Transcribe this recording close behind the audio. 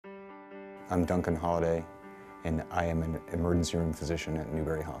I'm Duncan Holaday, and I am an emergency room physician at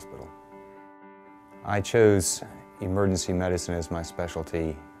Newberry Hospital. I chose emergency medicine as my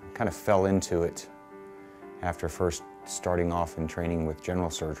specialty. Kind of fell into it after first starting off in training with general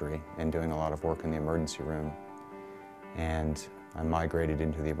surgery and doing a lot of work in the emergency room. And I migrated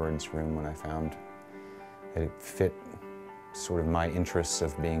into the emergency room when I found that it fit sort of my interests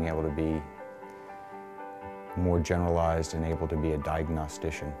of being able to be more generalized and able to be a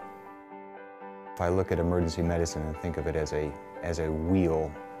diagnostician. If I look at emergency medicine and think of it as a wheel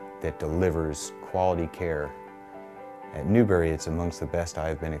that delivers quality care, at Newberry it's amongst the best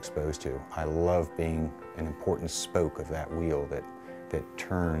I've been exposed to. I love being an important spoke of that wheel that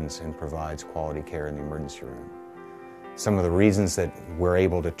turns and provides quality care in the emergency room. Some of the reasons that we're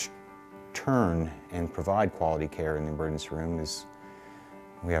able to turn and provide quality care in the emergency room is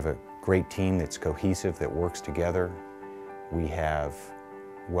we have a great team that's cohesive, that works together. We have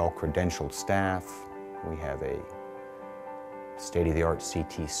well-credentialed staff. We have a state-of-the-art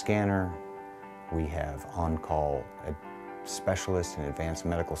CT scanner. We have on-call specialists and advanced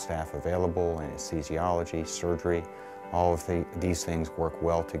medical staff available, anesthesiology, surgery. All of these things work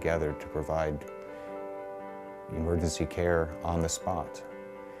well together to provide emergency care on the spot.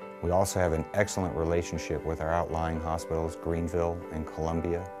 We also have an excellent relationship with our outlying hospitals, Greenville and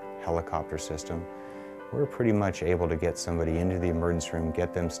Columbia helicopter system. We're pretty much able to get somebody into the emergency room,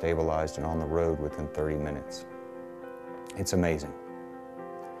 get them stabilized and on the road within 30 minutes. It's amazing.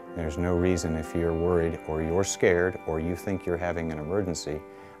 There's no reason, if you're worried or you're scared or you think you're having an emergency,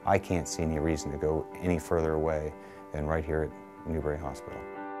 I can't see any reason to go any further away than right here at Newberry Hospital.